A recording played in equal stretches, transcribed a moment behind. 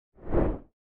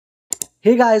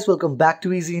Hey guys, welcome back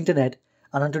to Easy Internet,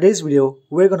 and on today's video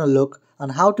we're going to look on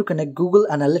how to connect Google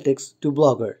Analytics to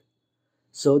Blogger.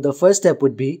 So the first step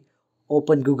would be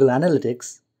open Google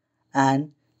Analytics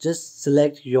and just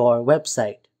select your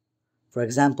website. For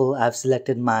example, I've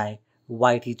selected my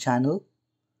YT channel.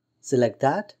 Select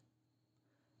that.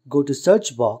 Go to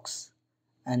search box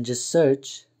and just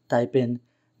search, type in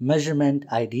measurement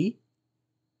ID.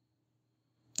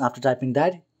 After typing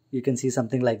that, you can see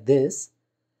something like this.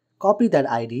 Copy that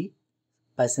ID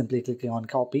by simply clicking on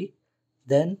copy.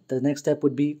 Then the next step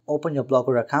would be open your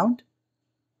Blogger account.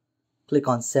 Click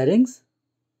on settings.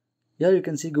 Here you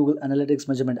can see Google Analytics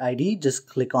measurement ID. Just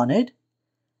click on it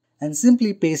and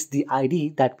simply paste the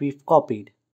ID that we've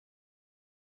copied.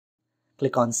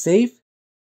 Click on save.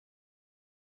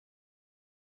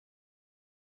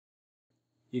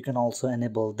 You can also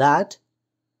enable that.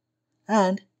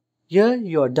 And here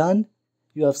you are done.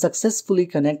 You have successfully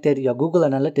connected your Google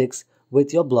Analytics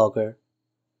with your Blogger.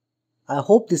 I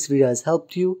hope this video has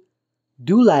helped you.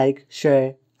 Do like,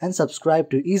 share, and subscribe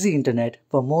to Easy Internet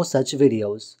for more such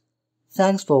videos.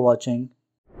 Thanks for watching.